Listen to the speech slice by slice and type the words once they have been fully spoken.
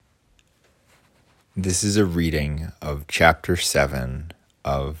This is a reading of Chapter 7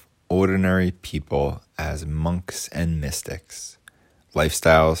 of Ordinary People as Monks and Mystics,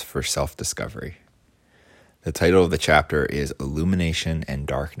 Lifestyles for Self-Discovery. The title of the chapter is Illumination and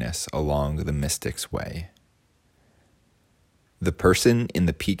Darkness Along the Mystic's Way. The person in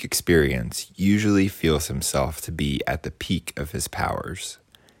the peak experience usually feels himself to be at the peak of his powers.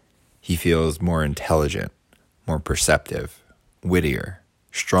 He feels more intelligent, more perceptive, wittier,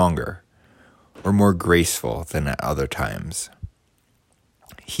 stronger, or more graceful than at other times.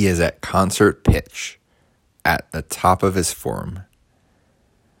 He is at concert pitch, at the top of his form.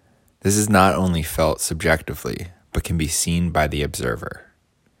 This is not only felt subjectively, but can be seen by the observer.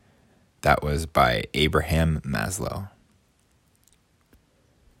 That was by Abraham Maslow.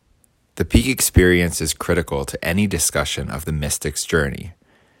 The peak experience is critical to any discussion of the mystic's journey,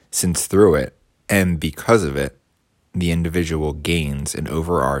 since through it, and because of it, the individual gains an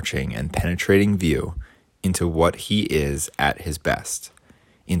overarching and penetrating view into what he is at his best,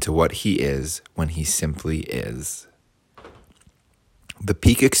 into what he is when he simply is. The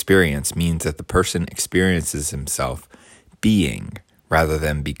peak experience means that the person experiences himself being rather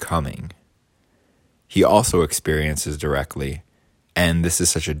than becoming. He also experiences directly, and this is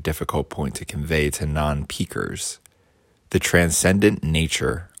such a difficult point to convey to non-peakers, the transcendent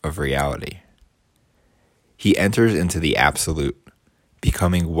nature of reality. He enters into the absolute,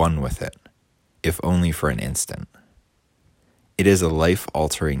 becoming one with it, if only for an instant. It is a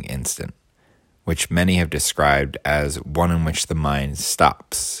life-altering instant, which many have described as one in which the mind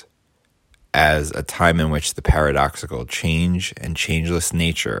stops, as a time in which the paradoxical change and changeless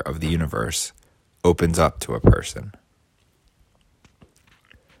nature of the universe opens up to a person.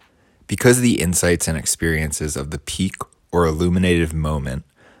 Because the insights and experiences of the peak or illuminative moment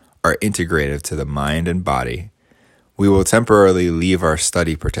are integrative to the mind and body, we will temporarily leave our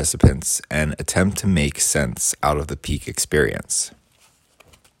study participants and attempt to make sense out of the peak experience.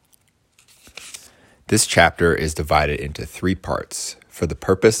 This chapter is divided into 3 parts for the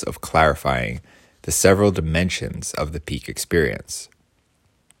purpose of clarifying the several dimensions of the peak experience.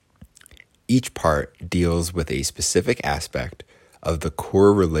 Each part deals with a specific aspect of the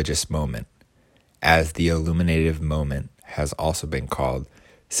core religious moment, as the illuminative moment has also been called,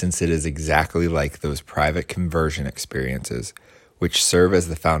 since it is exactly like those private conversion experiences which serve as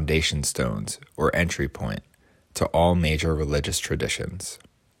the foundation stones or entry point to all major religious traditions.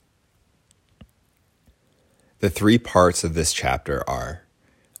 The 3 parts of this chapter are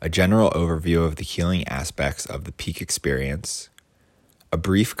a general overview of the healing aspects of the peak experience, a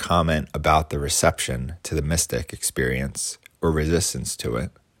brief comment about the reception to the mystic experience or resistance to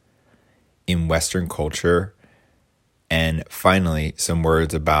it in Western culture, and finally, some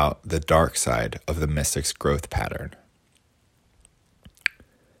words about the dark side of the mystic's growth pattern.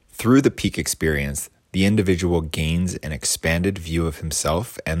 Through the peak experience, the individual gains an expanded view of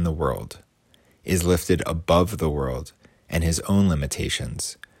himself and the world, is lifted above the world and his own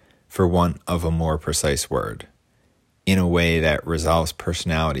limitations, for want of a more precise word, in a way that resolves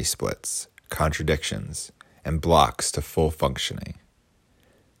personality splits, contradictions, and blocks to full functioning.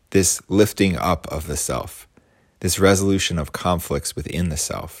 This lifting up of the self, this resolution of conflicts within the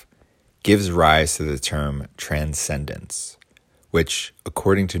self, gives rise to the term transcendence, which,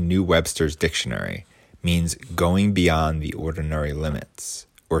 according to New Webster's dictionary, means going beyond the ordinary limits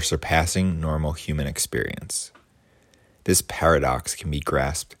or surpassing normal human experience. This paradox can be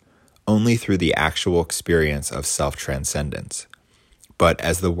grasped only through the actual experience of self-transcendence, but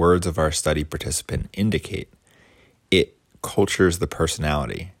as the words of our study participant indicate, it cultures the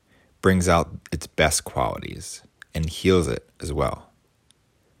personality, brings out its best qualities, and heals it as well.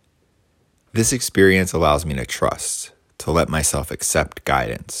 This experience allows me to trust, to let myself accept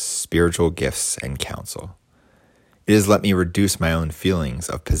guidance, spiritual gifts, and counsel. It has let me reduce my own feelings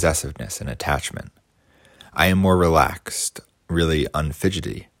of possessiveness and attachment. I am more relaxed, really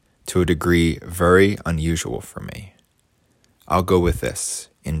unfidgety, to a degree very unusual for me. I'll go with this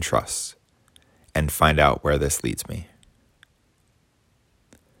in trust and find out where this leads me.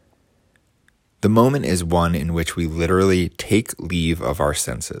 The moment is one in which we literally take leave of our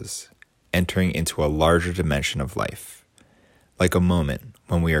senses, entering into a larger dimension of life, like a moment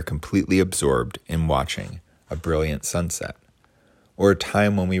when we are completely absorbed in watching a brilliant sunset, or a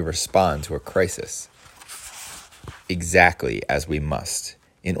time when we respond to a crisis exactly as we must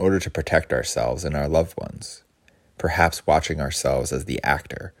in order to protect ourselves and our loved ones, perhaps watching ourselves as the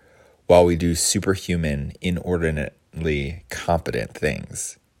actor while we do superhuman, inordinately competent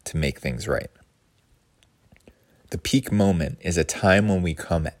things to make things right. The peak moment is a time when we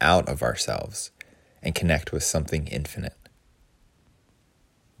come out of ourselves and connect with something infinite.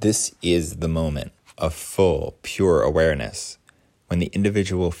 This is the moment of full, pure awareness, when the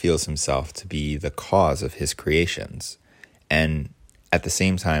individual feels himself to be the cause of his creations, and at the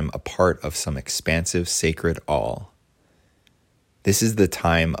same time a part of some expansive sacred all. This is the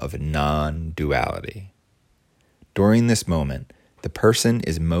time of non-duality. During this moment, the person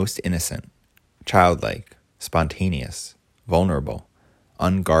is most innocent, childlike, spontaneous, vulnerable,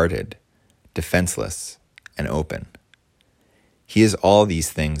 unguarded, defenseless, and open. He is all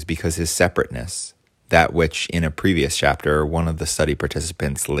these things because his separateness, that which in a previous chapter one of the study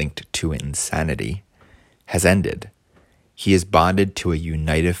participants linked to insanity, has ended. He is bonded to a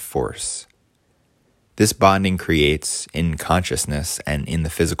unitive force. This bonding creates, in consciousness and in the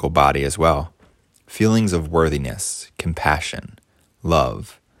physical body as well, feelings of worthiness, compassion,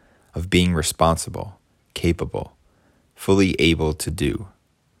 love, of being responsible, capable, fully able to do.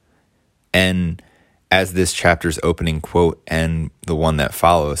 And as this chapter's opening quote and the one that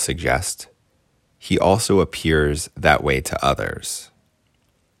follows suggest, he also appears that way to others.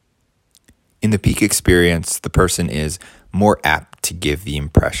 In the peak experience, the person is more apt to give the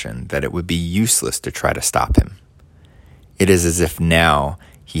impression that it would be useless to try to stop him. It is as if now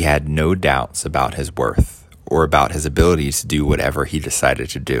he had no doubts about his worth or about his abilities to do whatever he decided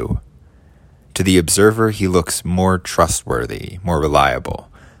to do. To the observer, he looks more trustworthy, more reliable,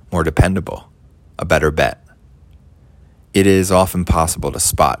 more dependable, a better bet. It is often possible to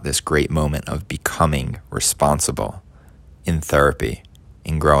spot this great moment of becoming responsible in therapy,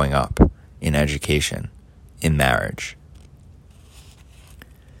 in growing up, in education, in marriage.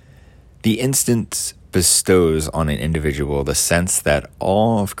 The instant bestows on an individual the sense that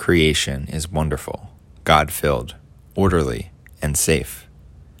all of creation is wonderful, God-filled, orderly, and safe.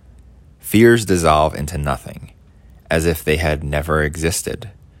 Fears dissolve into nothing, as if they had never existed,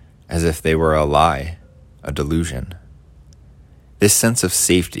 as if they were a lie, a delusion. This sense of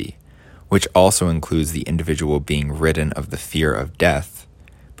safety, which also includes the individual being ridden of the fear of death,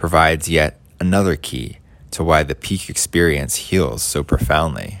 provides yet another key to why the peak experience heals so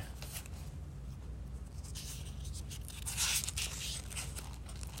profoundly.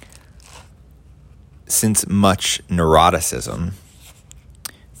 Since much neuroticism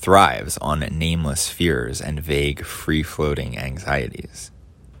thrives on nameless fears and vague, free-floating anxieties.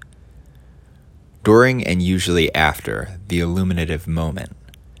 During and usually after the illuminative moment,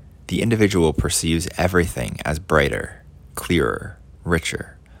 the individual perceives everything as brighter, clearer,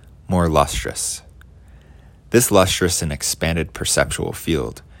 richer, more lustrous. This lustrous and expanded perceptual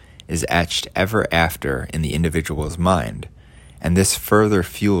field is etched ever after in the individual's mind, and this further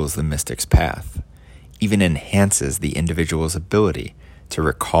fuels the mystic's path, even enhances the individual's ability to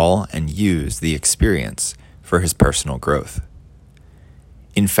recall and use the experience for his personal growth.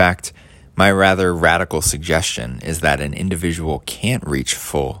 In fact, my rather radical suggestion is that an individual can't reach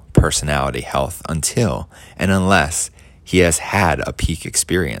full personality health until and unless he has had a peak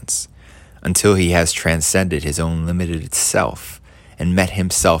experience, until he has transcended his own limited self and met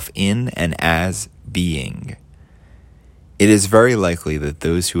himself in and as being. It is very likely that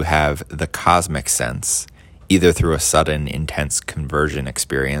those who have the cosmic sense, either through a sudden, intense conversion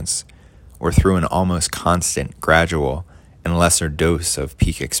experience or through an almost constant, gradual, and lesser dose of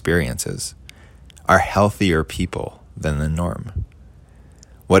peak experiences, are healthier people than the norm.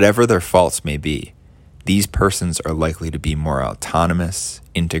 Whatever their faults may be, these persons are likely to be more autonomous,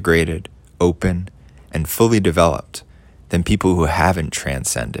 integrated, open, and fully developed than people who haven't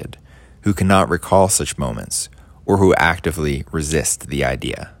transcended, who cannot recall such moments, or who actively resist the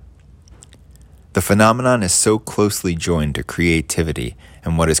idea. The phenomenon is so closely joined to creativity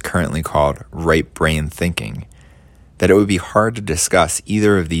and what is currently called right brain thinking that it would be hard to discuss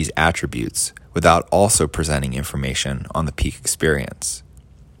either of these attributes without also presenting information on the peak experience.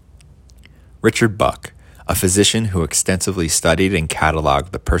 Richard Buck, a physician who extensively studied and cataloged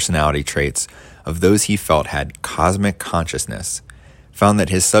the personality traits of those he felt had cosmic consciousness, found that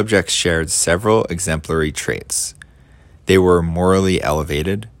his subjects shared several exemplary traits. They were morally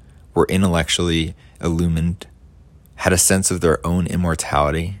elevated, were intellectually illumined, had a sense of their own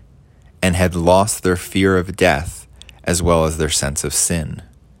immortality, and had lost their fear of death as well as their sense of sin.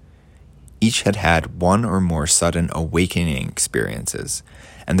 Each had had one or more sudden awakening experiences,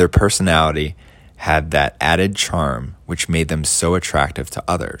 and their personality had that added charm which made them so attractive to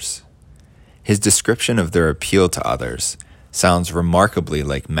others. His description of their appeal to others sounds remarkably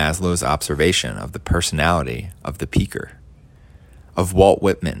like Maslow's observation of the personality of the peaker. Of Walt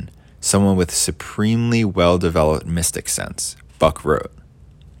Whitman, someone with supremely well-developed mystic sense, Buck wrote,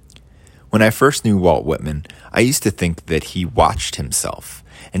 "When I first knew Walt Whitman, I used to think that he watched himself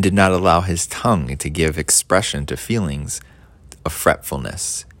and did not allow his tongue to give expression to feelings of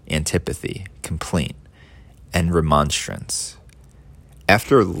fretfulness, antipathy, complaint, and remonstrance.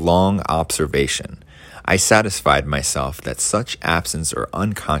 After long observation, I satisfied myself that such absence or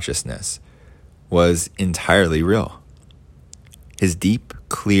unconsciousness was entirely real. His deep,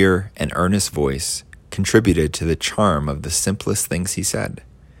 clear, and earnest voice contributed to the charm of the simplest things he said.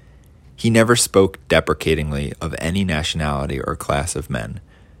 He never spoke deprecatingly of any nationality or class of men,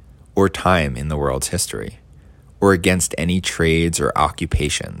 or time in the world's history, or against any trades or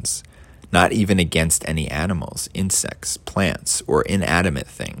occupations, not even against any animals, insects, plants, or inanimate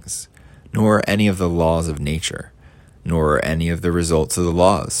things, nor any of the laws of nature, nor any of the results of the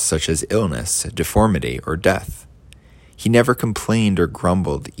laws, such as illness, deformity, or death. He never complained or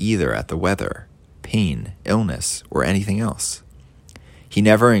grumbled either at the weather, pain, illness, or anything else. He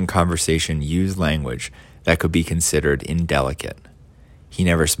never in conversation used language that could be considered indelicate. He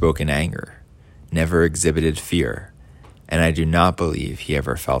never spoke in anger, never exhibited fear, and I do not believe he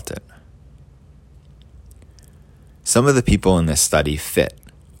ever felt it. Some of the people in this study fit,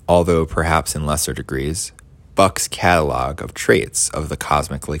 although perhaps in lesser degrees, Buck's catalog of traits of the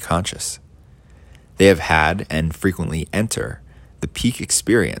cosmically conscious. They have had and frequently enter the peak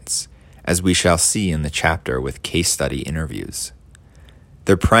experience, as we shall see in the chapter with case study interviews.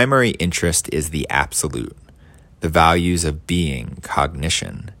 Their primary interest is the absolute, the values of being,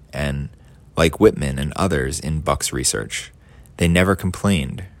 cognition, and, like Whitman and others in Buck's research, they never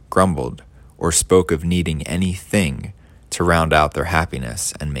complained, grumbled, or spoke of needing anything to round out their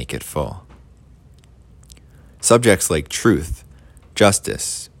happiness and make it full. Subjects like truth,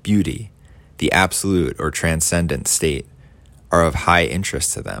 justice, beauty, the absolute or transcendent state are of high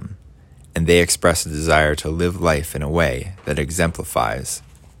interest to them, and they express a desire to live life in a way that exemplifies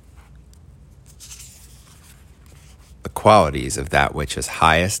the qualities of that which is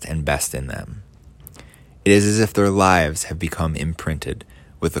highest and best in them. It is as if their lives have become imprinted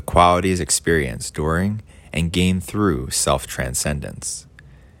with the qualities experienced during and gained through self-transcendence.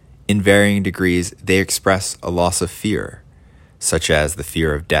 In varying degrees, they express a loss of fear, such as the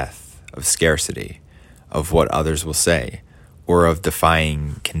fear of death, of scarcity, of what others will say, or of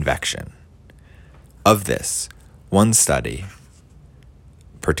defying convection. Of this, one study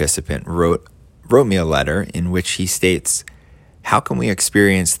participant wrote me a letter in which he states, "How can we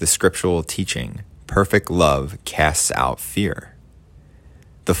experience the scriptural teaching, perfect love casts out fear?"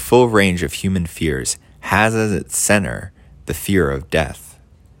 The full range of human fears has as its center the fear of death.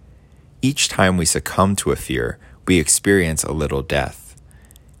 Each time we succumb to a fear, we experience a little death,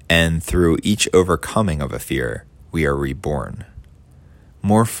 and through each overcoming of a fear, we are reborn.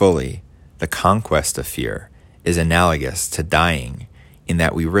 More fully, the conquest of fear is analogous to dying in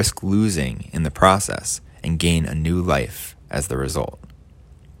that we risk losing in the process and gain a new life as the result.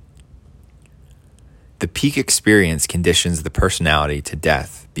 The peak experience conditions the personality to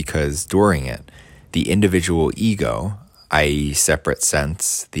death because during it, the individual ego, i.e. separate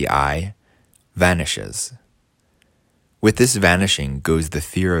sense, the I, vanishes. With this vanishing goes the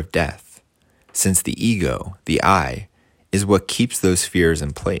fear of death, since the ego, the I, is what keeps those fears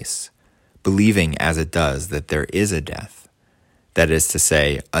in place, believing as it does that there is a death, that is to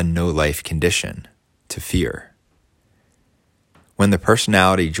say, a no-life condition, to fear. When the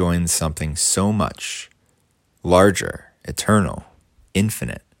personality joins something so much, larger, eternal,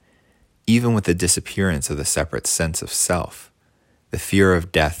 infinite, even with the disappearance of the separate sense of self, the fear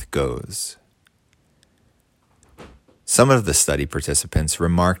of death goes. Some of the study participants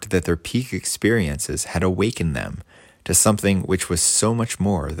remarked that their peak experiences had awakened them to something which was so much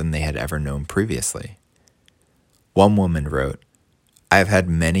more than they had ever known previously. One woman wrote, "I have had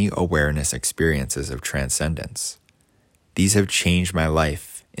many awareness experiences of transcendence. These have changed my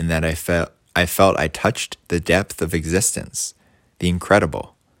life in that I felt I touched the depth of existence, the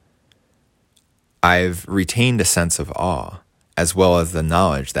incredible. I've retained a sense of awe, as well as the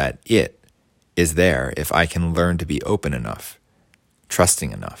knowledge that it is there if I can learn to be open enough,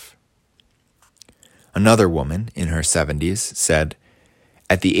 trusting enough." Another woman in her 70s said,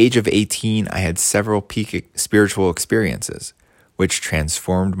 "At the age of 18, I had several peak spiritual experiences, which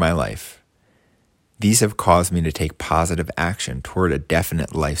transformed my life. These have caused me to take positive action toward a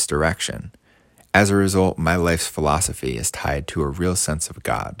definite life's direction. As a result, my life's philosophy is tied to a real sense of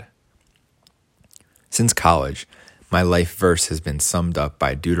God. Since college, my life verse has been summed up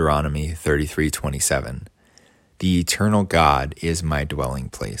by Deuteronomy 33:27. The eternal God is my dwelling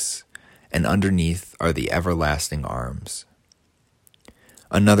place, and underneath are the everlasting arms."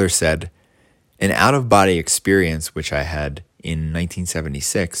 Another said, "An out-of-body experience which I had in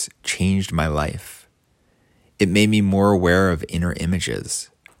 1976 changed my life. It made me more aware of inner images,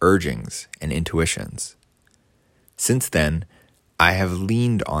 urgings, and intuitions. Since then, I have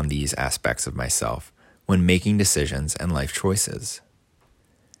leaned on these aspects of myself when making decisions and life choices.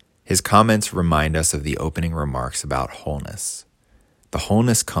 His comments remind us of the opening remarks about wholeness. The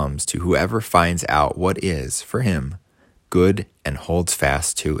wholeness comes to whoever finds out what is, for him, good and holds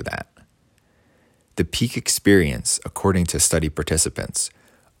fast to that. The peak experience, according to study participants,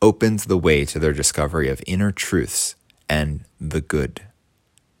 opens the way to their discovery of inner truths and the good.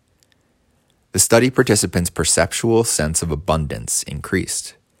 The study participants' perceptual sense of abundance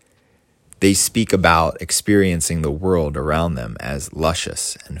increased. They speak about experiencing the world around them as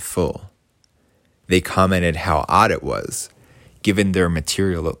luscious and full. They commented how odd it was, given their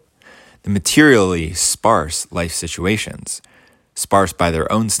materially sparse life situations, sparse by their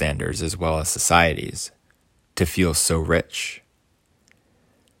own standards as well as society's, to feel so rich.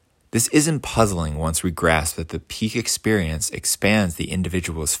 This isn't puzzling once we grasp that the peak experience expands the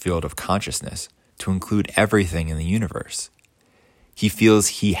individual's field of consciousness to include everything in the universe. He feels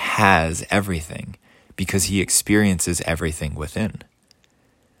he has everything because he experiences everything within.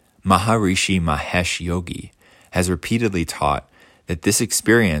 Maharishi Mahesh Yogi has repeatedly taught that this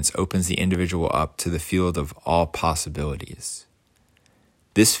experience opens the individual up to the field of all possibilities.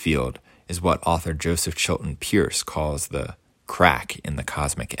 This field is what author Joseph Chilton Pearce calls the crack in the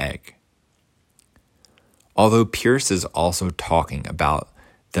cosmic egg. Although Pearce is also talking about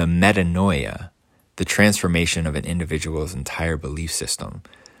the metanoia, the transformation of an individual's entire belief system,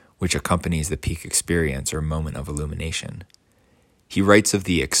 which accompanies the peak experience or moment of illumination, he writes of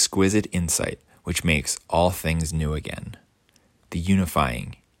the exquisite insight which makes all things new again, the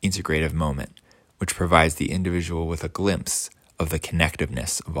unifying, integrative moment which provides the individual with a glimpse of the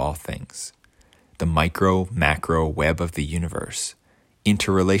connectiveness of all things, the micro-macro web of the universe,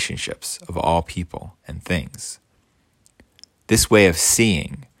 interrelationships of all people and things. This way of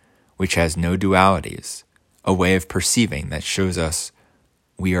seeing, which has no dualities, a way of perceiving that shows us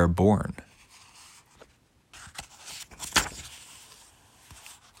we are born,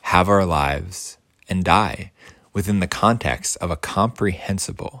 have our lives, and die within the context of a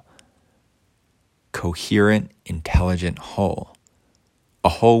comprehensible, coherent, intelligent whole, a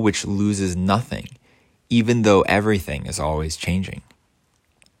whole which loses nothing, even though everything is always changing.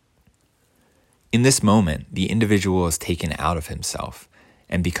 In this moment, the individual is taken out of himself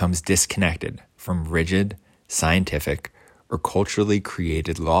and becomes disconnected from rigid, scientific, or culturally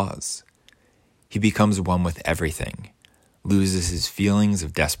created laws. He becomes one with everything, loses his feelings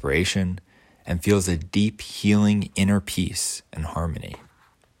of desperation, and feels a deep, healing inner peace and harmony.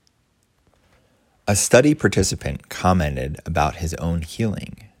 A study participant commented about his own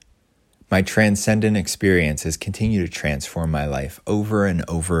healing. My transcendent experiences continue to transform my life over and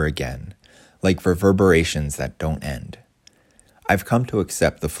over again, like reverberations that don't end. I've come to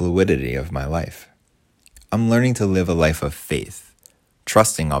accept the fluidity of my life. I'm learning to live a life of faith,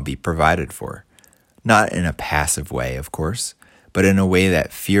 trusting I'll be provided for, not in a passive way, of course, but in a way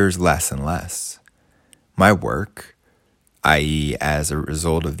that fears less and less. My work, i.e., as a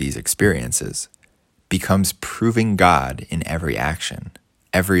result of these experiences, becomes proving God in every action,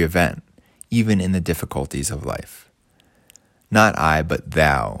 every event, even in the difficulties of life. Not I, but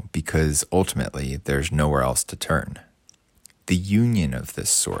thou, because ultimately there's nowhere else to turn. The union of this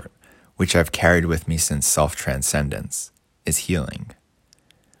sort, which I've carried with me since self-transcendence, is healing.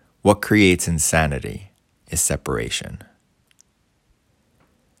 What creates insanity is separation.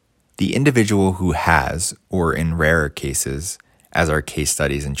 The individual who has, or in rarer cases, as our case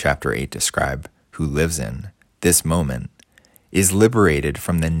studies in Chapter 8 describe, who lives in this moment, is liberated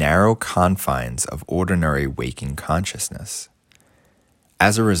from the narrow confines of ordinary waking consciousness.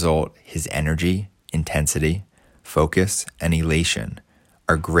 As a result, his energy, intensity, focus, and elation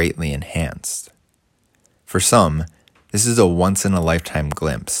are greatly enhanced. For some, this is a once-in-a-lifetime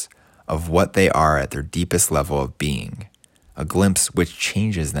glimpse of what they are at their deepest level of being, a glimpse which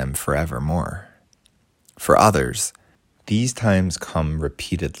changes them forevermore. For others, these times come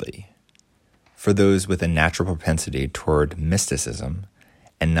repeatedly. For those with a natural propensity toward mysticism,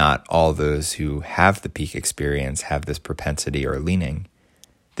 and not all those who have the peak experience have this propensity or leaning,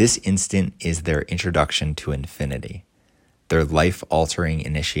 this instant is their introduction to infinity, their life-altering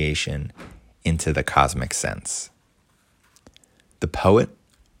initiation into the cosmic sense. The poet,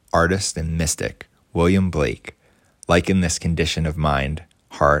 artist, and mystic William Blake likened this condition of mind,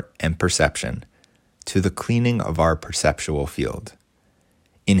 heart, and perception to the cleaning of our perceptual field.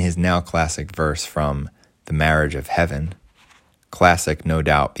 In his now classic verse from The Marriage of Heaven, classic no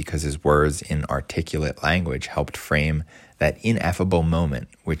doubt because his words in articulate language helped frame that ineffable moment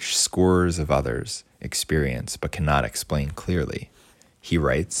which scores of others experience but cannot explain clearly, he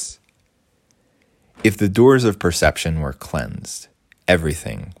writes, "If the doors of perception were cleansed,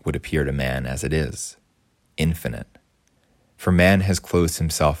 everything would appear to man as it is, infinite. For man has closed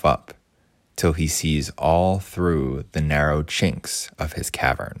himself up till he sees all through the narrow chinks of his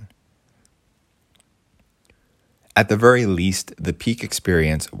cavern. At the very least, the peak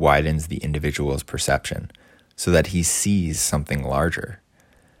experience widens the individual's perception so that he sees something larger,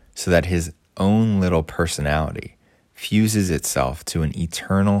 so that his own little personality fuses itself to an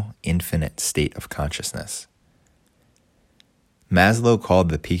eternal, infinite state of consciousness. Maslow called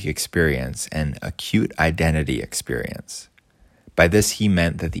the peak experience an acute identity experience. By this, he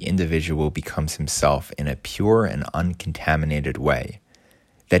meant that the individual becomes himself in a pure and uncontaminated way,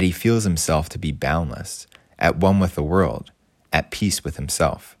 that he feels himself to be boundless, at one with the world, at peace with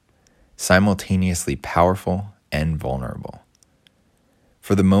himself, simultaneously powerful and vulnerable.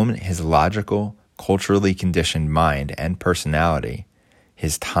 For the moment, his logical, culturally conditioned mind and personality,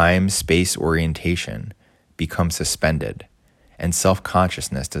 his time-space orientation, become suspended, and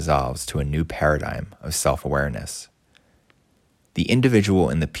self-consciousness dissolves to a new paradigm of self-awareness. The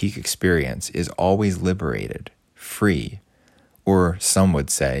individual in the peak experience is always liberated, free, or some would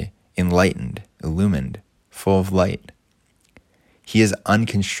say, enlightened, illumined, full of light. He is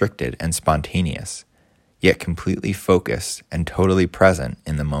unconstricted and spontaneous, yet completely focused and totally present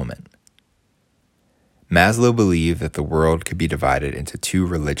in the moment. Maslow believed that the world could be divided into two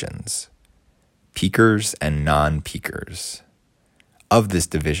religions, peakers and non-peakers. Of this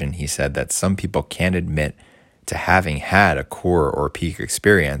division, he said that some people can't admit to having had a core or peak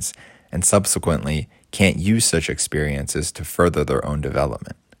experience and subsequently can't use such experiences to further their own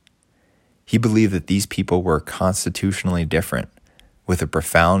development. He believed that these people were constitutionally different, with a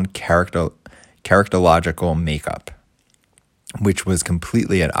profound characterological makeup, which was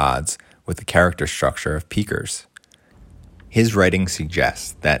completely at odds with the character structure of peakers. His writing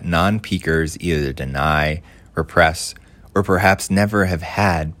suggests that non-peakers either deny, repress, or perhaps never have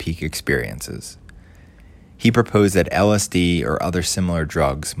had peak experiences. He proposed that LSD or other similar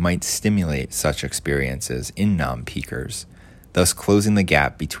drugs might stimulate such experiences in non-peakers, thus closing the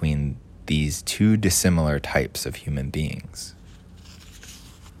gap between these two dissimilar types of human beings.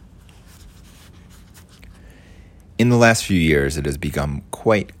 In the last few years, it has become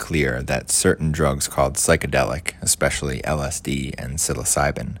quite clear that certain drugs called psychedelic, especially LSD and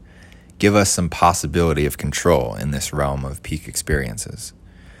psilocybin, give us some possibility of control in this realm of peak experiences.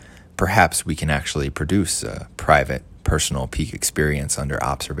 Perhaps we can actually produce a private, personal peak experience under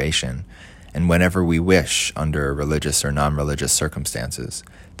observation and whenever we wish under religious or non-religious circumstances,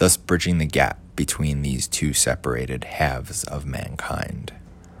 thus bridging the gap between these two separated halves of mankind.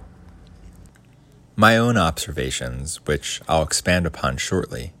 My own observations, which I'll expand upon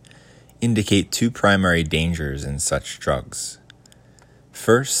shortly, indicate two primary dangers in such drugs.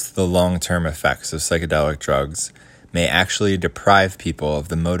 First, the long-term effects of psychedelic drugs may actually deprive people of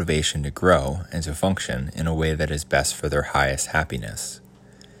the motivation to grow and to function in a way that is best for their highest happiness.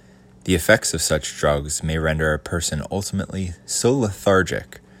 The effects of such drugs may render a person ultimately so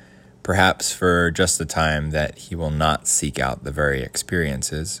lethargic, perhaps for just the time that he will not seek out the very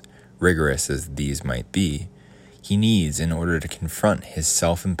experiences, rigorous as these might be, he needs in order to confront his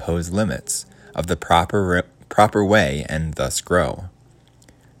self-imposed limits of the proper way and thus grow.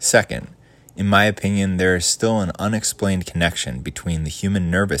 Second, in my opinion, there is still an unexplained connection between the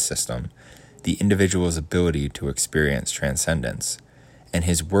human nervous system, the individual's ability to experience transcendence, and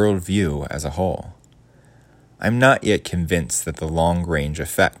his worldview as a whole. I'm not yet convinced that the long-range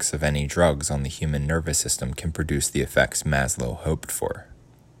effects of any drugs on the human nervous system can produce the effects Maslow hoped for.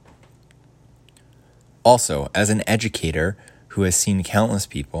 Also, as an educator who has seen countless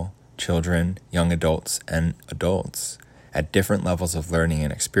people, children, young adults, and adults, at different levels of learning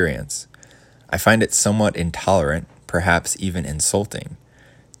and experience, I find it somewhat intolerant, perhaps even insulting,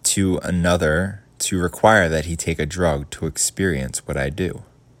 to another to require that he take a drug to experience what I do.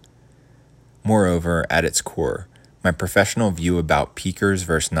 Moreover, at its core, my professional view about peakers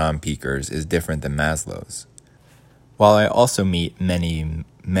versus non-peakers is different than Maslow's. While I also meet many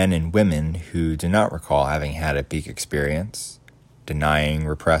men and women who do not recall having had a peak experience, denying,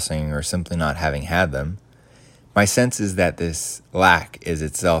 repressing, or simply not having had them, my sense is that this lack is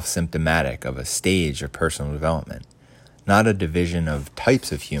itself symptomatic of a stage of personal development, not a division of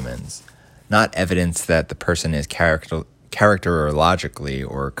types of humans, not evidence that the person is characterologically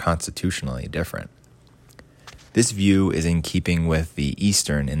or constitutionally different. This view is in keeping with the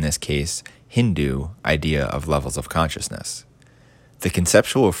Eastern, in this case, Hindu, idea of levels of consciousness. The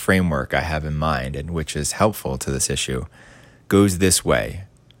conceptual framework I have in mind, and which is helpful to this issue, goes this way.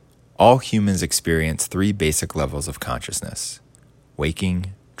 All humans experience three basic levels of consciousness: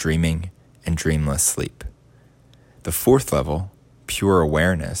 waking, dreaming, and dreamless sleep. The fourth level, pure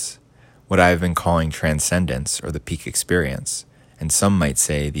awareness, what I have been calling transcendence or the peak experience, and some might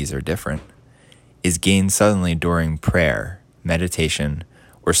say these are different, is gained suddenly during prayer, meditation,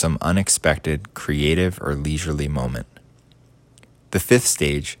 or some unexpected creative or leisurely moment. The fifth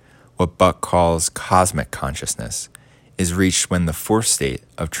stage, what Buck calls cosmic consciousness, is reached when the fourth state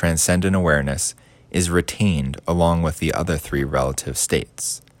of transcendent awareness is retained along with the other three relative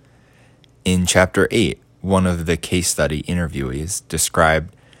states. In Chapter 8, one of the case study interviewees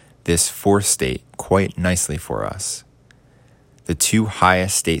described this fourth state quite nicely for us. The two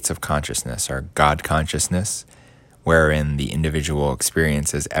highest states of consciousness are God consciousness, wherein the individual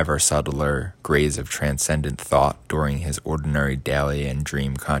experiences ever subtler grades of transcendent thought during his ordinary daily and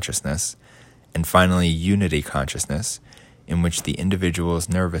dream consciousness, and finally unity consciousness, in which the individual's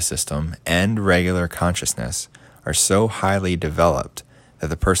nervous system and regular consciousness are so highly developed that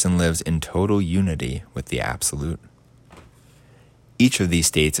the person lives in total unity with the Absolute. Each of these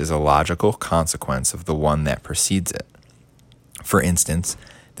states is a logical consequence of the one that precedes it. For instance,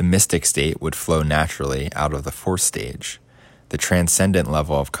 the mystic state would flow naturally out of the fourth stage, the transcendent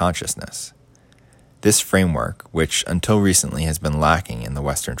level of consciousness. This framework, which until recently has been lacking in the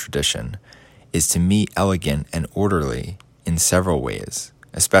Western tradition, is to me elegant and orderly in several ways,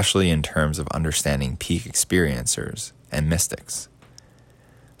 especially in terms of understanding peak experiencers and mystics.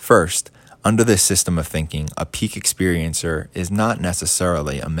 First, under this system of thinking, a peak experiencer is not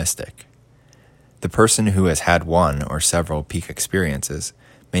necessarily a mystic. The person who has had one or several peak experiences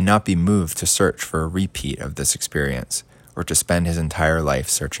may not be moved to search for a repeat of this experience or to spend his entire life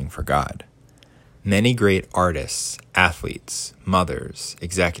searching for God. Many great artists, athletes, mothers,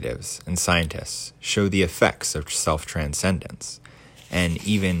 executives, and scientists show the effects of self-transcendence, and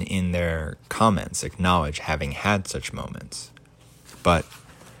even in their comments acknowledge having had such moments, but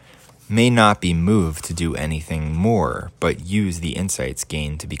may not be moved to do anything more but use the insights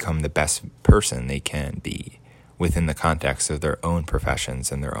gained to become the best person they can be within the context of their own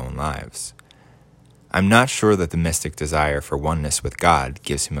professions and their own lives. I'm not sure that the mystic desire for oneness with God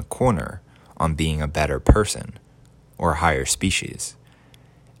gives him a corner on being a better person or a higher species.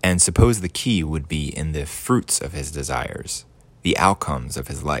 And suppose the key would be in the fruits of his desires, the outcomes of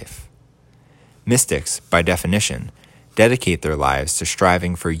his life. Mystics, by definition, dedicate their lives to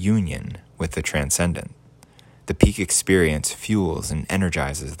striving for union with the transcendent. The peak experience fuels and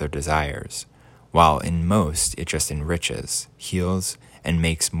energizes their desires, while in most it just enriches, heals, and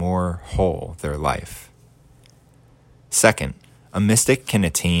makes more whole their life. Second, a mystic can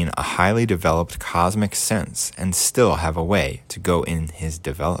attain a highly developed cosmic sense and still have a way to go in his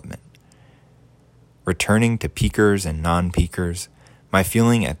development. Returning to peakers and non-peakers, my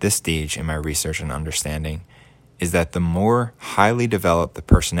feeling at this stage in my research and understanding is that the more highly developed the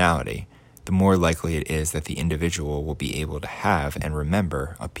personality, the more likely it is that the individual will be able to have and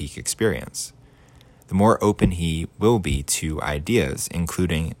remember a peak experience. The more open he will be to ideas,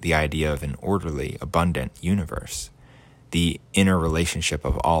 including the idea of an orderly, abundant universe, the inner relationship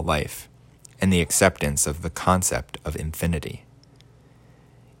of all life, and the acceptance of the concept of infinity.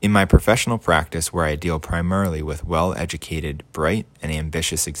 In my professional practice, where I deal primarily with well-educated, bright, and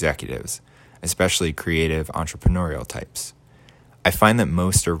ambitious executives, especially creative entrepreneurial types, I find that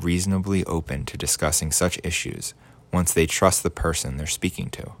most are reasonably open to discussing such issues once they trust the person they're speaking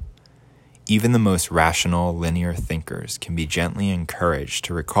to. Even the most rational, linear thinkers can be gently encouraged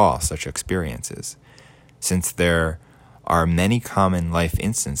to recall such experiences, since there are many common life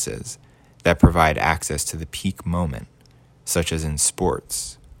instances that provide access to the peak moment, such as in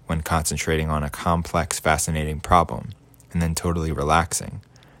sports, when concentrating on a complex, fascinating problem, and then totally relaxing.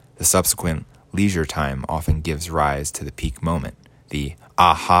 The subsequent leisure time often gives rise to the peak moment, the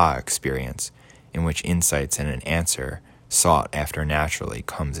aha experience, in which insights and an answer sought after naturally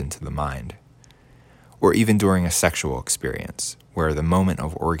comes into the mind. Or even during a sexual experience, where the moment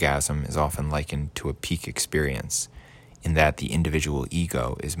of orgasm is often likened to a peak experience, in that the individual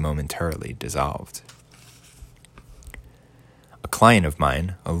ego is momentarily dissolved. A client of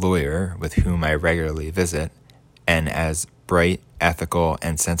mine, a lawyer with whom I regularly visit, and as bright, ethical,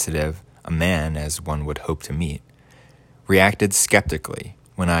 and sensitive a man as one would hope to meet, reacted skeptically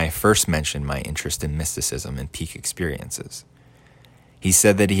when I first mentioned my interest in mysticism and peak experiences. He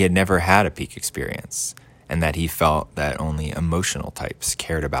said that he had never had a peak experience, and that he felt that only emotional types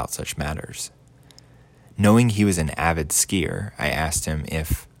cared about such matters. Knowing he was an avid skier, I asked him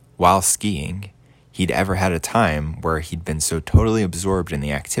if, while skiing, he'd ever had a time where he'd been so totally absorbed in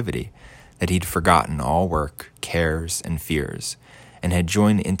the activity that he'd forgotten all work, cares, and fears, and had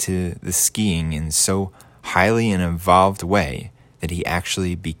joined into the skiing in so highly an evolved way that he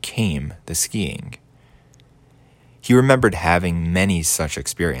actually became the skiing. He remembered having many such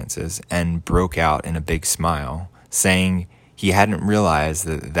experiences and broke out in a big smile, saying he hadn't realized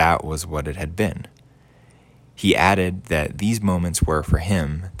that that was what it had been. He added that these moments were, for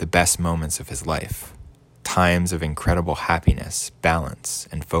him, the best moments of his life, times of incredible happiness, balance,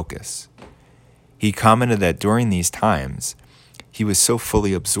 and focus. He commented that during these times, he was so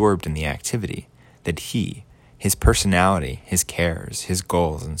fully absorbed in the activity that his personality, his cares, his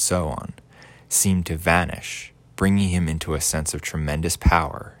goals, and so on, seemed to vanish, bringing him into a sense of tremendous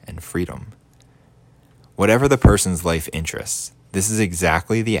power and freedom. Whatever the person's life interests, this is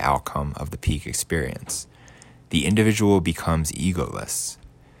exactly the outcome of the peak experience. The individual becomes egoless,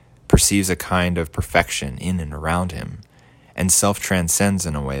 perceives a kind of perfection in and around him, and self-transcends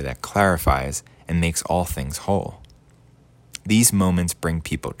in a way that clarifies and makes all things whole. These moments bring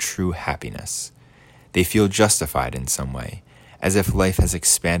people true happiness. They feel justified in some way, as if life has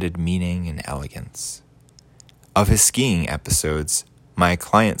expanded meaning and elegance. Of his skiing episodes, my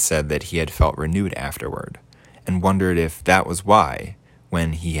client said that he had felt renewed afterward, and wondered if that was why,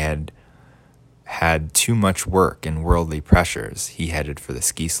 when he had too much work and worldly pressures, he headed for the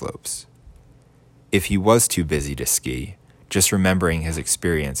ski slopes. If he was too busy to ski, just remembering his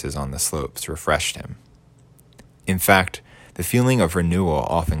experiences on the slopes refreshed him. In fact, the feeling of renewal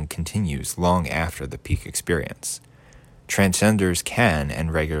often continues long after the peak experience. Transcenders can,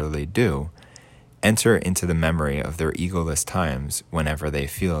 and regularly do, enter into the memory of their egoless times whenever they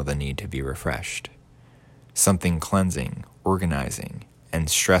feel the need to be refreshed. Something cleansing, organizing, and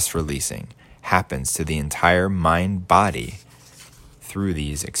stress-releasing happens to the entire mind-body through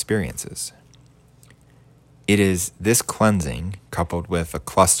these experiences. It is this cleansing, coupled with a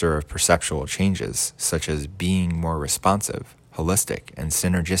cluster of perceptual changes, such as being more responsive, holistic, and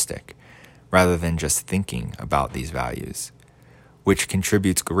synergistic, rather than just thinking about these values, which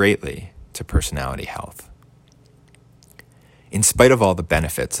contributes greatly to personality health. In spite of all the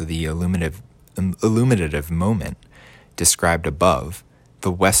benefits of the illuminative moment described above,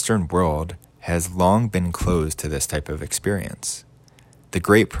 the Western world has long been closed to this type of experience. The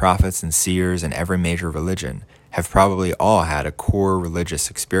great prophets and seers in every major religion have probably all had a core religious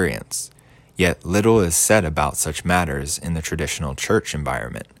experience, yet little is said about such matters in the traditional church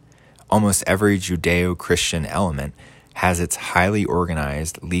environment. Almost every Judeo-Christian element has its highly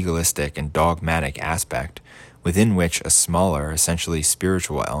organized, legalistic, and dogmatic aspect within which a smaller, essentially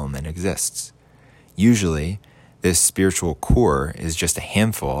spiritual element exists. Usually, this spiritual core is just a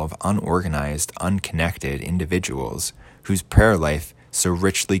handful of unorganized, unconnected individuals whose prayer life so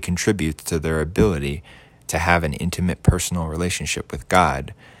richly contributes to their ability to have an intimate personal relationship with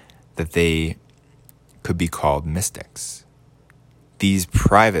God that they could be called mystics. These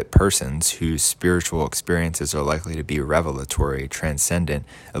private persons whose spiritual experiences are likely to be revelatory, transcendent,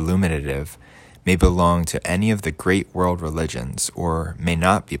 illuminative, may belong to any of the great world religions or may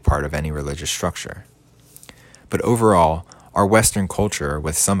not be part of any religious structure. But overall, our Western culture,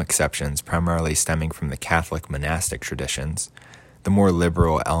 with some exceptions primarily stemming from the Catholic monastic traditions, the more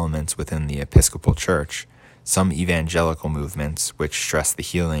liberal elements within the Episcopal Church, some evangelical movements which stress the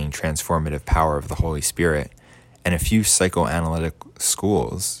healing, transformative power of the Holy Spirit, and a few psychoanalytic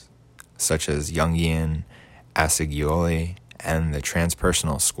schools, such as Jungian, Assagioli, and the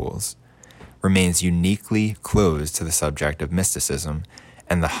transpersonal schools, remains uniquely closed to the subject of mysticism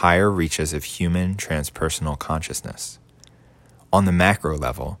and the higher reaches of human transpersonal consciousness. On the macro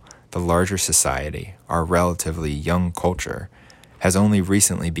level, the larger society, our relatively young culture, has only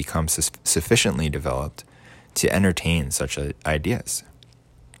recently become sufficiently developed to entertain such ideas.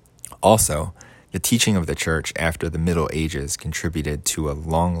 Also, the teaching of the Church after the Middle Ages contributed to a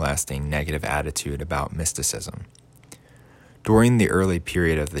long-lasting negative attitude about mysticism. During the early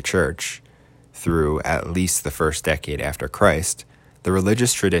period of the Church, through at least the first decade after Christ, the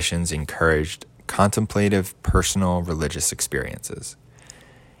religious traditions encouraged contemplative, personal religious experiences,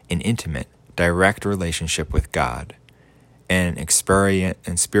 an intimate, direct relationship with God, and an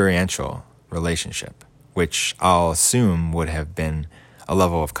experiential relationship, which I'll assume would have been a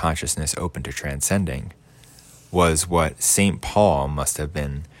level of consciousness open to transcending, was what St. Paul must have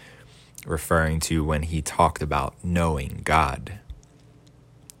been referring to when he talked about knowing God.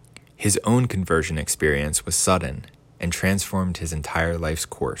 His own conversion experience was sudden and transformed his entire life's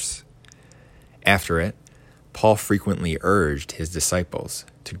course. After it, Paul frequently urged his disciples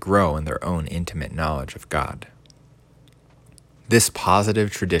to grow in their own intimate knowledge of God. This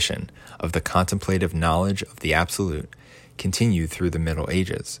positive tradition of the contemplative knowledge of the Absolute continued through the Middle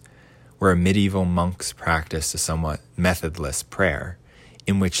Ages, where medieval monks practiced a somewhat methodless prayer,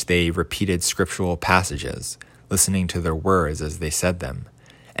 in which they repeated scriptural passages, listening to their words as they said them,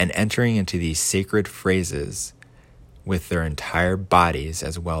 and entering into these sacred phrases with their entire bodies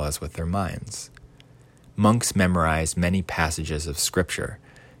as well as with their minds. Monks memorized many passages of scripture,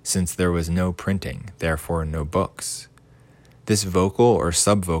 since there was no printing, therefore no books. This vocal or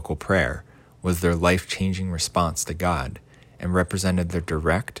subvocal prayer was their life-changing response to God and represented their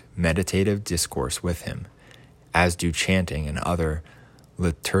direct meditative discourse with Him, as do chanting and other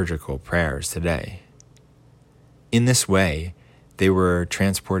liturgical prayers today. In this way, they were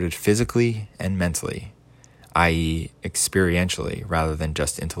transported physically and mentally, i.e., experientially rather than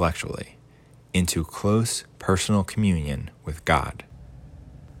just intellectually, into close personal communion with God.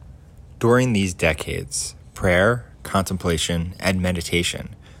 During these decades, prayer, contemplation, and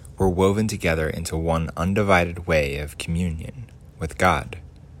meditation were woven together into one undivided way of communion with God.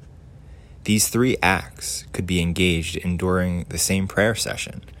 These three acts could be engaged in during the same prayer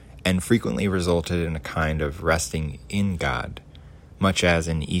session and frequently resulted in a kind of resting in God, much as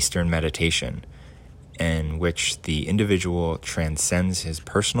in Eastern meditation, in which the individual transcends his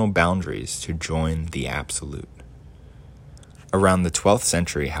personal boundaries to join the Absolute. Around the 12th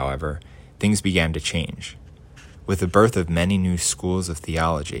century, however, things began to change. With the birth of many new schools of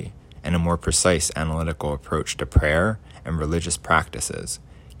theology and a more precise analytical approach to prayer and religious practices,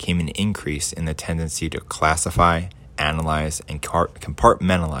 came an increase in the tendency to classify, analyze, and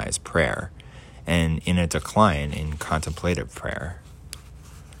compartmentalize prayer, and in a decline in contemplative prayer.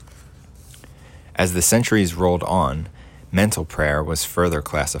 As the centuries rolled on, mental prayer was further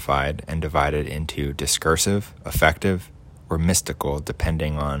classified and divided into discursive, affective, or mystical,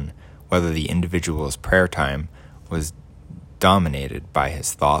 depending on whether the individual's prayer time was dominated by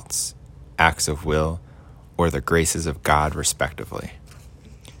his thoughts, acts of will, or the graces of God, respectively.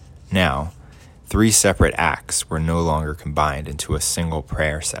 Now, three separate acts were no longer combined into a single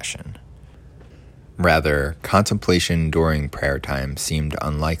prayer session. Rather, contemplation during prayer time seemed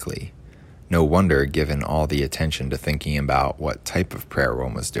unlikely. No wonder, given all the attention to thinking about what type of prayer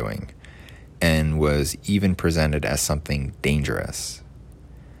one was doing, and was even presented as something dangerous.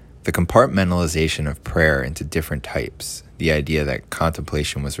 The compartmentalization of prayer into different types, the idea that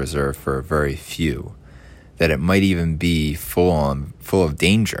contemplation was reserved for a very few, that it might even be full of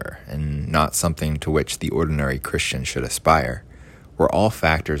danger and not something to which the ordinary Christian should aspire, were all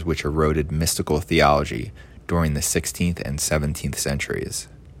factors which eroded mystical theology during the 16th and 17th centuries.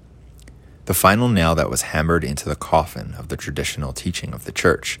 The final nail that was hammered into the coffin of the traditional teaching of the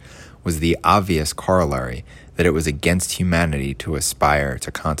Church was the obvious corollary that it was against humanity to aspire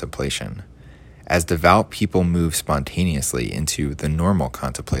to contemplation. As devout people moved spontaneously into the normal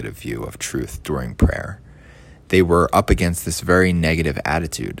contemplative view of truth during prayer, they were up against this very negative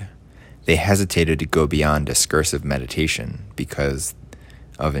attitude. They hesitated to go beyond discursive meditation because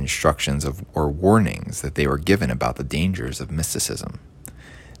of instructions or warnings that they were given about the dangers of mysticism.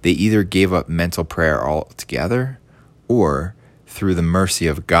 They either gave up mental prayer altogether, or, through the mercy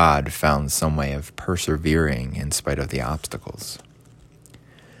of God, found some way of persevering in spite of the obstacles.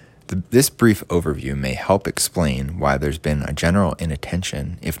 This brief overview may help explain why there's been a general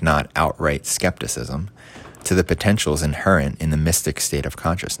inattention, if not outright skepticism, to the potentials inherent in the mystic state of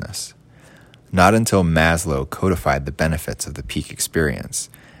consciousness. Not until Maslow codified the benefits of the peak experience,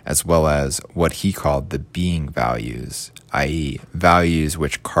 as well as what he called the being values, i.e., values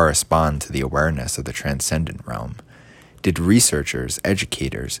which correspond to the awareness of the transcendent realm, did researchers,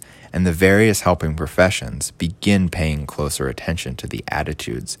 educators, and the various helping professions begin paying closer attention to the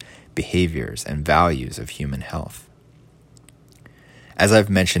attitudes, behaviors, and values of human health. As I've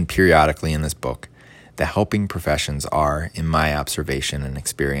mentioned periodically in this book, the helping professions are, in my observation and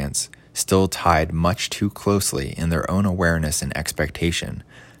experience, still tied much too closely in their own awareness and expectation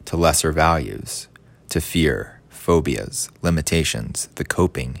to lesser values, to fear, phobias, limitations, the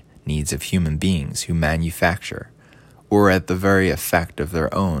coping needs of human beings who manufacture, or at the very effect of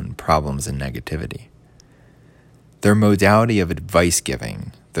their own problems and negativity. Their modality of advice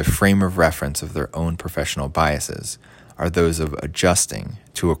giving, the frame of reference of their own professional biases, are those of adjusting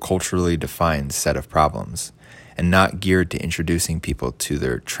to a culturally defined set of problems, and not geared to introducing people to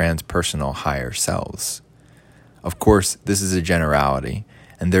their transpersonal higher selves. Of course, this is a generality,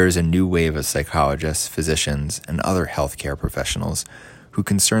 and there is a new wave of psychologists, physicians, and other healthcare professionals who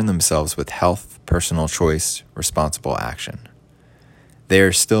concern themselves with health, personal choice, responsible action. They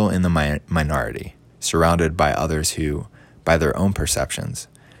are still in the minority, surrounded by others who, by their own perceptions,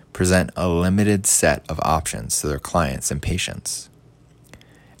 present a limited set of options to their clients and patients.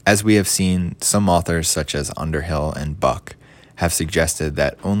 As we have seen, some authors such as Underhill and Buck have suggested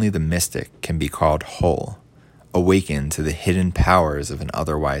that only the mystic can be called whole, awakened to the hidden powers of an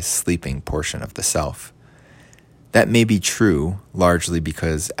otherwise sleeping portion of the self. That may be true, largely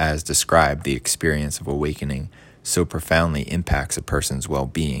because, as described, the experience of awakening so profoundly impacts a person's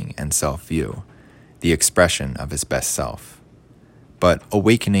well-being and self-view, the expression of his best self. But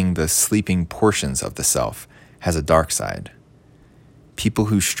awakening the sleeping portions of the self has a dark side. People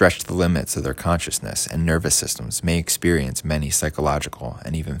who stretch the limits of their consciousness and nervous systems may experience many psychological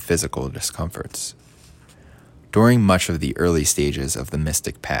and even physical discomforts. During much of the early stages of the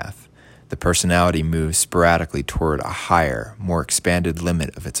mystic path, the personality moves sporadically toward a higher, more expanded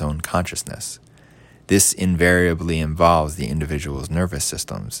limit of its own consciousness. This invariably involves the individual's nervous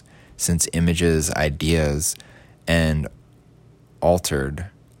systems, since images, ideas, and altered,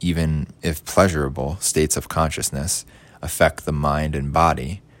 even if pleasurable, states of consciousness affect the mind and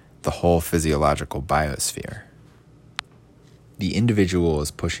body, the whole physiological biosphere. The individual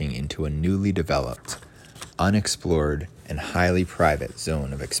is pushing into a newly developed, unexplored, and highly private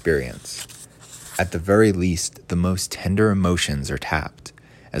zone of experience. At the very least, the most tender emotions are tapped,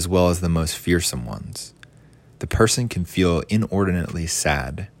 as well as the most fearsome ones. The person can feel inordinately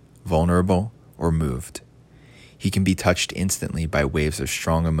sad, vulnerable, or moved. He can be touched instantly by waves of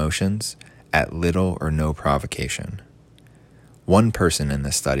strong emotions at little or no provocation. One person in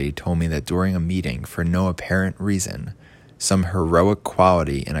the study told me that during a meeting, for no apparent reason, some heroic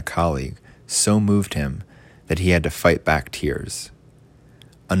quality in a colleague so moved him that he had to fight back tears.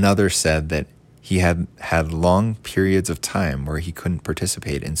 Another said that he had had long periods of time where he couldn't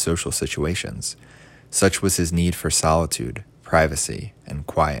participate in social situations. Such was his need for solitude, privacy, and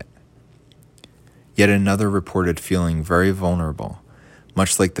quiet. Yet another reported feeling very vulnerable,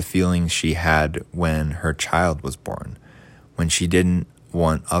 much like the feelings she had when her child was born, when she didn't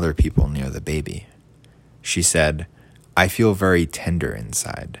want other people near the baby. She said, "I feel very tender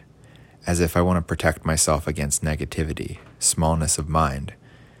inside, as if I want to protect myself against negativity, smallness of mind,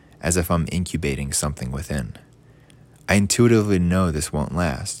 as if I'm incubating something within. I intuitively know this won't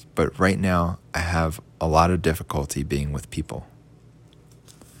last, but right now I have a lot of difficulty being with people."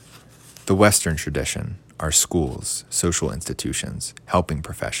 The Western tradition, our schools, social institutions, helping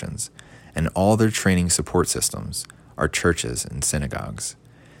professions, and all their training support systems, our churches and synagogues,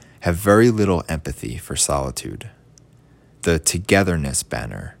 have very little empathy for solitude. The togetherness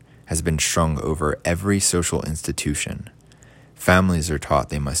banner has been strung over every social institution. Families are taught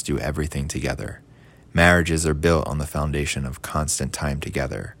they must do everything together. Marriages are built on the foundation of constant time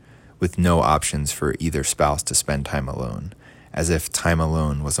together, with no options for either spouse to spend time alone, as if time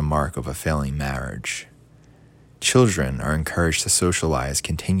alone was a mark of a failing marriage. Children are encouraged to socialize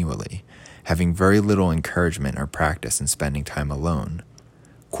continually, having very little encouragement or practice in spending time alone.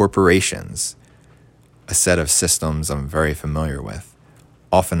 Corporations, a set of systems I'm very familiar with,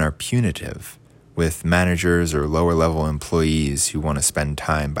 often are punitive, with managers or lower-level employees who want to spend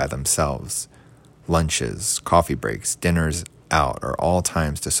time by themselves. Lunches, coffee breaks, dinners out are all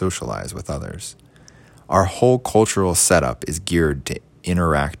times to socialize with others. Our whole cultural setup is geared to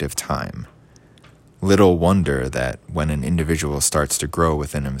interactive time. Little wonder that when an individual starts to grow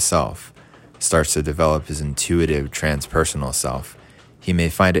within himself, starts to develop his intuitive transpersonal self, he may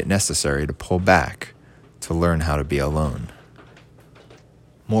find it necessary to pull back, to learn how to be alone.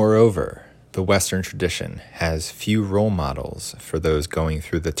 Moreover, the Western tradition has few role models for those going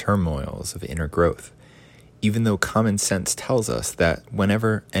through the turmoils of inner growth, even though common sense tells us that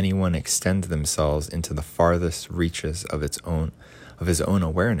whenever anyone extends themselves into the farthest reaches of his own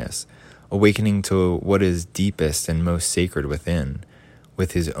awareness, awakening to what is deepest and most sacred within,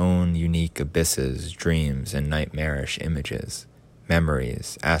 with his own unique abysses, dreams, and nightmarish images,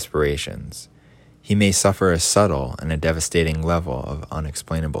 memories, aspirations, he may suffer a subtle and a devastating level of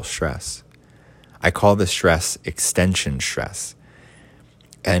unexplainable stress. I call this stress extension stress,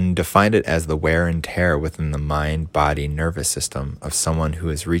 and define it as the wear and tear within the mind, body, nervous system of someone who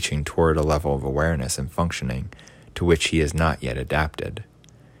is reaching toward a level of awareness and functioning to which he is not yet adapted.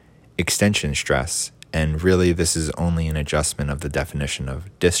 Extension stress, and really this is only an adjustment of the definition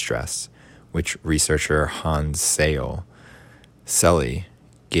of distress, which researcher Hans Selye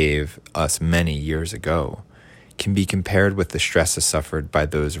gave us many years ago, can be compared with the stresses suffered by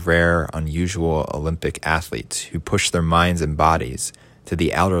those rare, unusual Olympic athletes who push their minds and bodies to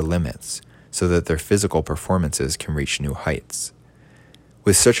the outer limits so that their physical performances can reach new heights.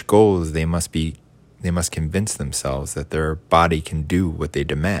 With such goals, they must convince themselves that their body can do what they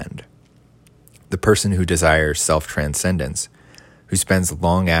demand. The person who desires self-transcendence, who spends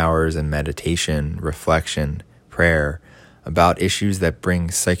long hours in meditation, reflection, prayer, about issues that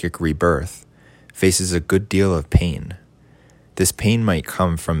bring psychic rebirth, faces a good deal of pain. This pain might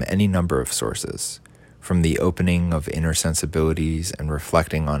come from any number of sources, from the opening of inner sensibilities and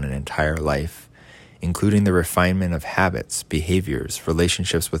reflecting on an entire life, including the refinement of habits, behaviors,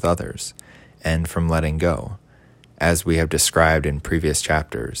 relationships with others, and from letting go, as we have described in previous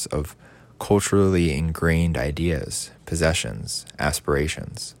chapters, of culturally ingrained ideas, possessions,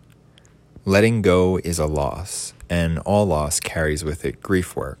 aspirations. Letting go is a loss, and all loss carries with it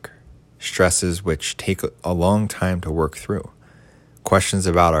grief work, stresses which take a long time to work through, questions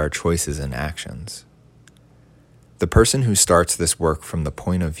about our choices and actions. The person who starts this work from the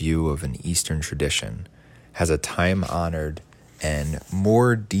point of view of an Eastern tradition has a time-honored and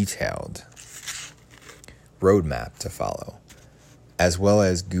more detailed roadmap to follow, as well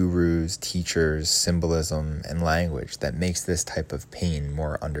as gurus, teachers, symbolism, and language that makes this type of pain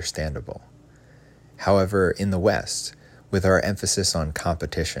more understandable. However, in the West, with our emphasis on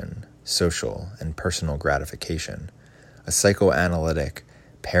competition, social, and personal gratification, a psychoanalytic,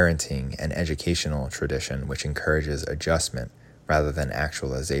 parenting, and educational tradition which encourages adjustment rather than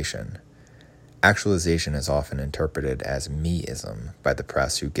actualization. Actualization is often interpreted as me-ism by the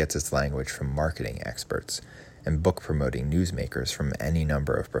press, who gets its language from marketing experts and book-promoting newsmakers from any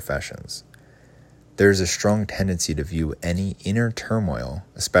number of professions. There is a strong tendency to view any inner turmoil,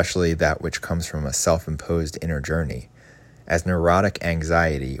 especially that which comes from a self-imposed inner journey, as neurotic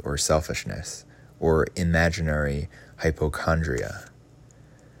anxiety or selfishness, or imaginary hypochondria.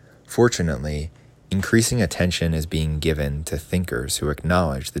 Fortunately, increasing attention is being given to thinkers who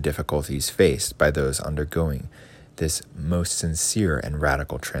acknowledge the difficulties faced by those undergoing this most sincere and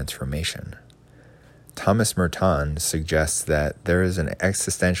radical transformation. Thomas Merton suggests that there is an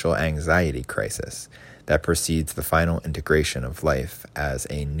existential anxiety crisis that precedes the final integration of life as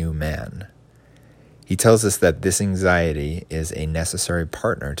a new man. He tells us that this anxiety is a necessary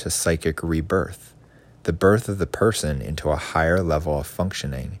partner to psychic rebirth, the birth of the person into a higher level of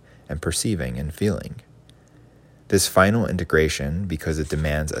functioning and perceiving and feeling. This final integration, because it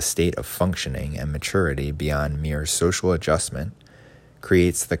demands a state of functioning and maturity beyond mere social adjustment,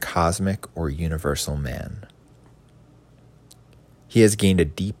 creates the cosmic or universal man. He has gained a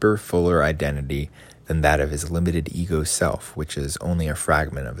deeper, fuller identity than that of his limited ego self, which is only a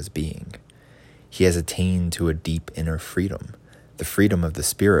fragment of his being. He has attained to a deep inner freedom, the freedom of the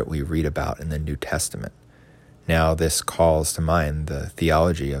spirit we read about in the New Testament. Now this calls to mind the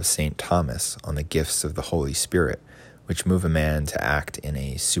theology of St. Thomas on the gifts of the Holy Spirit, which move a man to act in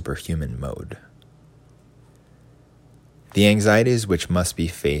a superhuman mode. The anxieties which must be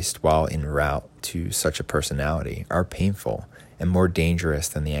faced while en route to such a personality are painful and more dangerous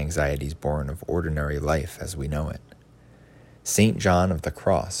than the anxieties born of ordinary life as we know it. St. John of the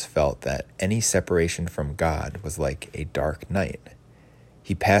Cross felt that any separation from God was like a dark night.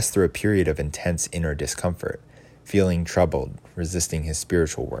 He passed through a period of intense inner discomfort, feeling troubled, resisting his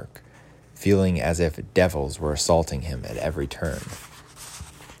spiritual work, feeling as if devils were assaulting him at every turn.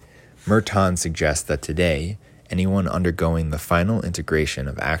 Merton suggests that today, anyone undergoing the final integration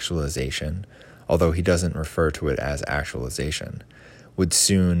of actualization, although he doesn't refer to it as actualization, would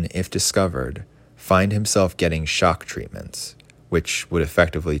soon, if discovered, find himself getting shock treatments, which would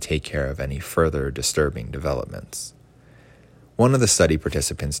effectively take care of any further disturbing developments. One of the study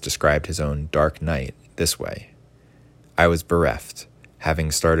participants described his own dark night this way: "I was bereft,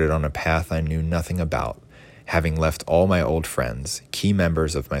 having started on a path I knew nothing about, having left all my old friends, key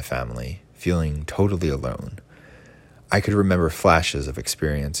members of my family, feeling totally alone. I could remember flashes of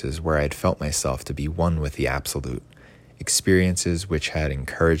experiences where I had felt myself to be one with the Absolute, experiences which had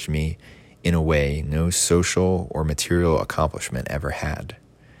encouraged me in a way no social or material accomplishment ever had.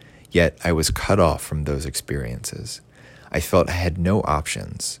 Yet I was cut off from those experiences. I felt I had no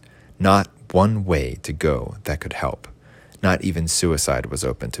options, not one way to go that could help. Not even suicide was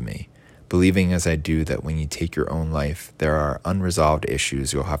open to me, believing as I do that when you take your own life, there are unresolved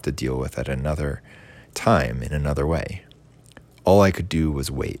issues you'll have to deal with at another time in another way. All I could do was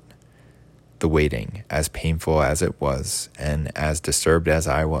wait. The waiting, as painful as it was, and as disturbed as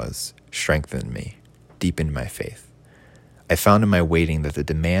I was, strengthened me, deepened my faith. I found in my waiting that the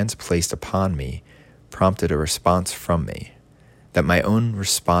demands placed upon me prompted a response from me, that my own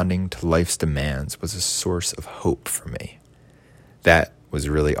responding to life's demands was a source of hope for me. That was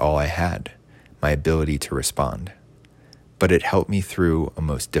really all I had, my ability to respond. But it helped me through a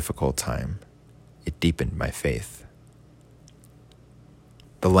most difficult time. It deepened my faith."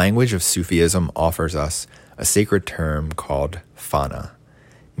 The language of Sufism offers us a sacred term called fana,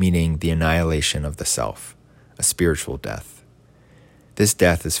 meaning the annihilation of the self, a spiritual death. This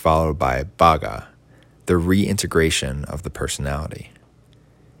death is followed by bhaga, the reintegration of the personality.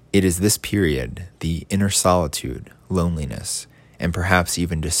 It is this period, the inner solitude, loneliness, and perhaps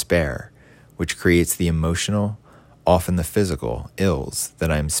even despair, which creates the emotional, often the physical, ills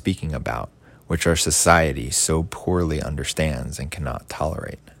that I am speaking about, which our society so poorly understands and cannot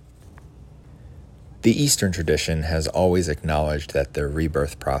tolerate. The Eastern tradition has always acknowledged that the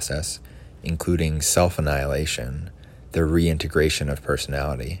rebirth process, including self-annihilation, the reintegration of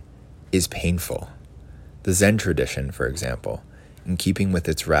personality, is painful. The Zen tradition, for example, in keeping with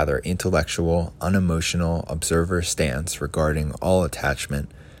its rather intellectual, unemotional observer stance regarding all attachment,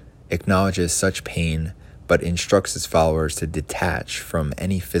 acknowledges such pain but instructs its followers to detach from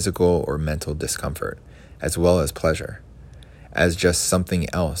any physical or mental discomfort, as well as pleasure, as just something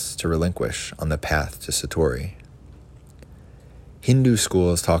else to relinquish on the path to Satori. Hindu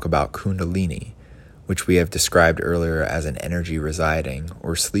schools talk about Kundalini, which we have described earlier as an energy residing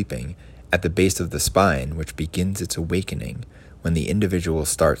or sleeping at the base of the spine, which begins its awakening when the individual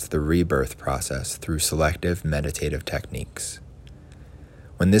starts the rebirth process through selective meditative techniques.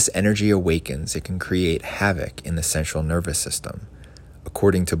 When this energy awakens, it can create havoc in the central nervous system,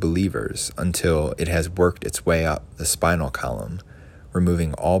 according to believers, until it has worked its way up the spinal column,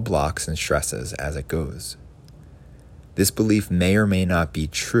 removing all blocks and stresses as it goes. This belief may or may not be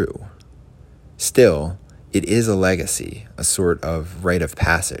true. Still, it is a legacy, a sort of rite of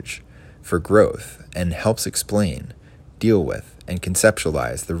passage for growth, and helps explain, deal with, and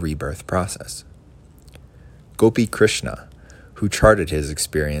conceptualize the rebirth process. Gopi Krishna, who charted his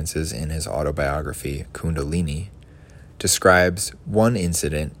experiences in his autobiography, Kundalini, describes one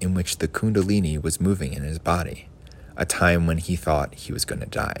incident in which the Kundalini was moving in his body, a time when he thought he was going to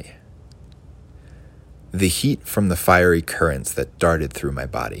die. The heat from the fiery currents that darted through my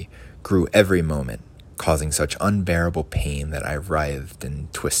body grew every moment, causing such unbearable pain that I writhed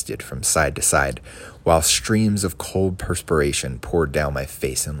and twisted from side to side, while streams of cold perspiration poured down my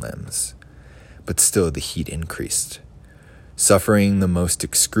face and limbs. But still the heat increased. Suffering the most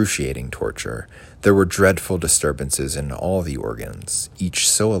excruciating torture, there were dreadful disturbances in all the organs, each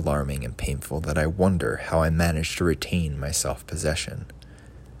so alarming and painful that I wonder how I managed to retain my self-possession.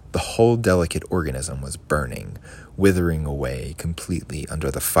 The whole delicate organism was burning, withering away completely under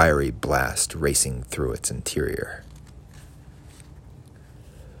the fiery blast racing through its interior.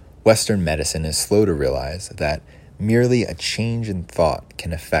 Western medicine is slow to realize that merely a change in thought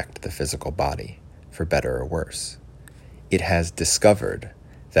can affect the physical body, for better or worse. It has discovered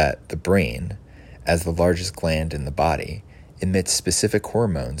that the brain, as the largest gland in the body, emits specific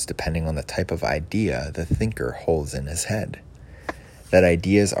hormones depending on the type of idea the thinker holds in his head. That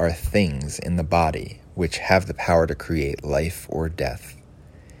ideas are things in the body which have the power to create life or death.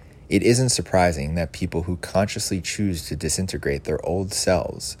 It isn't surprising that people who consciously choose to disintegrate their old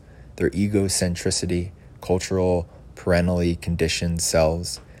selves, their egocentricity, cultural, parentally conditioned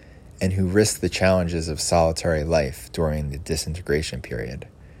selves, and who risk the challenges of solitary life during the disintegration period,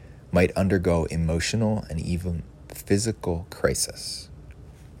 might undergo emotional and even physical crisis.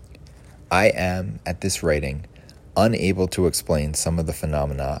 I am, at this writing, unable to explain some of the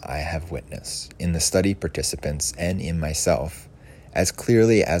phenomena I have witnessed in the study participants and in myself as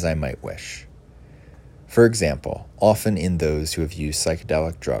clearly as I might wish. For example, often in those who have used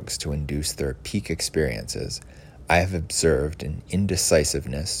psychedelic drugs to induce their peak experiences, I have observed an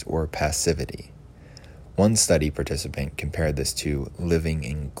indecisiveness or passivity. One study participant compared this to living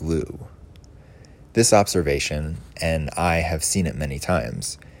in glue. This observation, and I have seen it many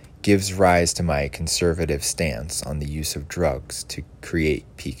times, gives rise to my conservative stance on the use of drugs to create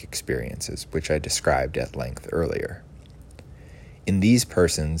peak experiences, which I described at length earlier. In these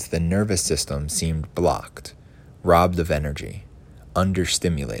persons, the nervous system seemed blocked, robbed of energy,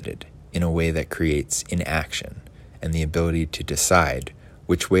 understimulated in a way that creates inaction and the ability to decide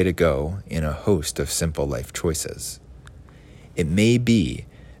which way to go in a host of simple life choices. It may be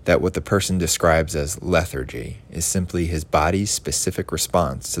that what the person describes as lethargy is simply his body's specific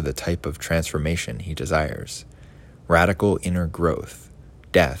response to the type of transformation he desires, radical inner growth,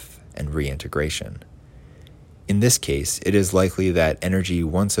 death, and reintegration. In this case, it is likely that energy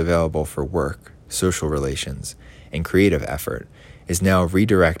once available for work, social relations, and creative effort is now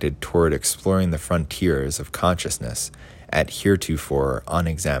redirected toward exploring the frontiers of consciousness at heretofore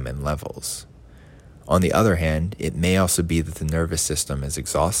unexamined levels. On the other hand, it may also be that the nervous system is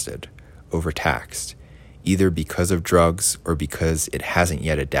exhausted, overtaxed, either because of drugs or because it hasn't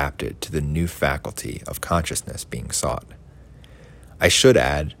yet adapted to the new faculty of consciousness being sought. I should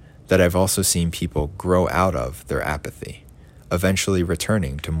add that I've also seen people grow out of their apathy, eventually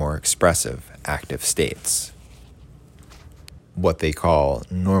returning to more expressive, active states, what they call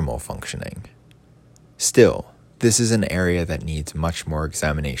normal functioning. Still, this is an area that needs much more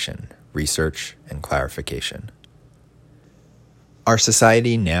examination, research, and clarification. Our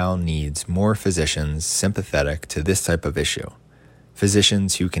society now needs more physicians sympathetic to this type of issue,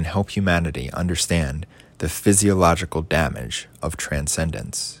 physicians who can help humanity understand the physiological damage of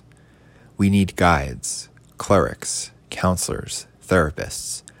transcendence. We need guides, clerics, counselors,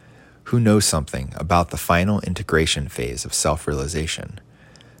 therapists, who know something about the final integration phase of self-realization,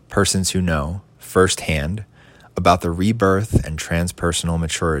 persons who know, firsthand, about the rebirth and transpersonal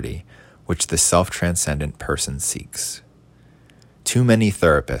maturity which the self-transcendent person seeks. Too many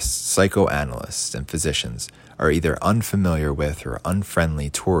therapists, psychoanalysts, and physicians are either unfamiliar with or unfriendly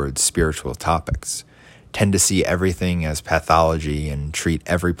towards spiritual topics, tend to see everything as pathology and treat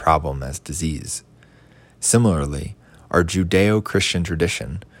every problem as disease. Similarly, our Judeo-Christian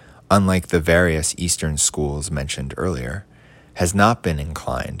tradition, unlike the various Eastern schools mentioned earlier, has not been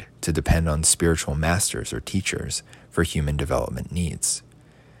inclined to depend on spiritual masters or teachers for human development needs.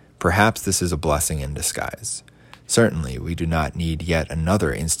 Perhaps this is a blessing in disguise. Certainly, we do not need yet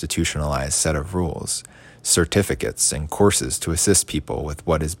another institutionalized set of rules, certificates, and courses to assist people with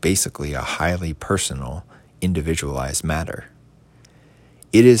what is basically a highly personal, individualized matter.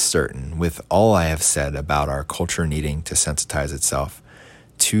 It is certain, with all I have said about our culture needing to sensitize itself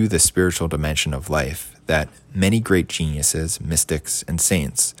to the spiritual dimension of life, that many great geniuses, mystics, and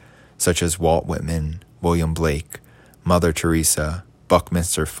saints, such as Walt Whitman, William Blake, Mother Teresa,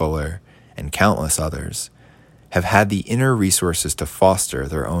 Buckminster Fuller, and countless others, have had the inner resources to foster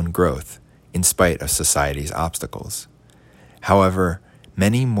their own growth in spite of society's obstacles. However,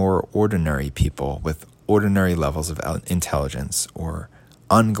 many more ordinary people with ordinary levels of intelligence or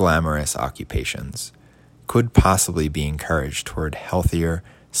unglamorous occupations could possibly be encouraged toward healthier,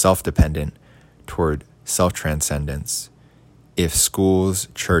 self-dependent, toward self-transcendence if schools,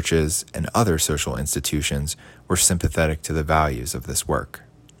 churches, and other social institutions were sympathetic to the values of this work.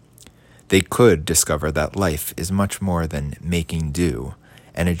 They could discover that life is much more than making do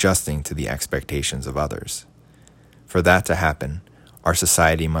and adjusting to the expectations of others. For that to happen, our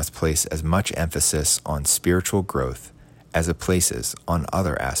society must place as much emphasis on spiritual growth as it places on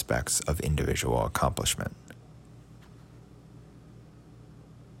other aspects of individual accomplishment.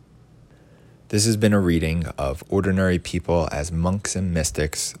 This has been a reading of Ordinary People as Monks and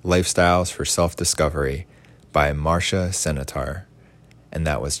Mystics, Lifestyles for Self-Discovery by Marsha, Sinetar, and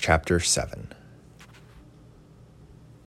that was Chapter 7.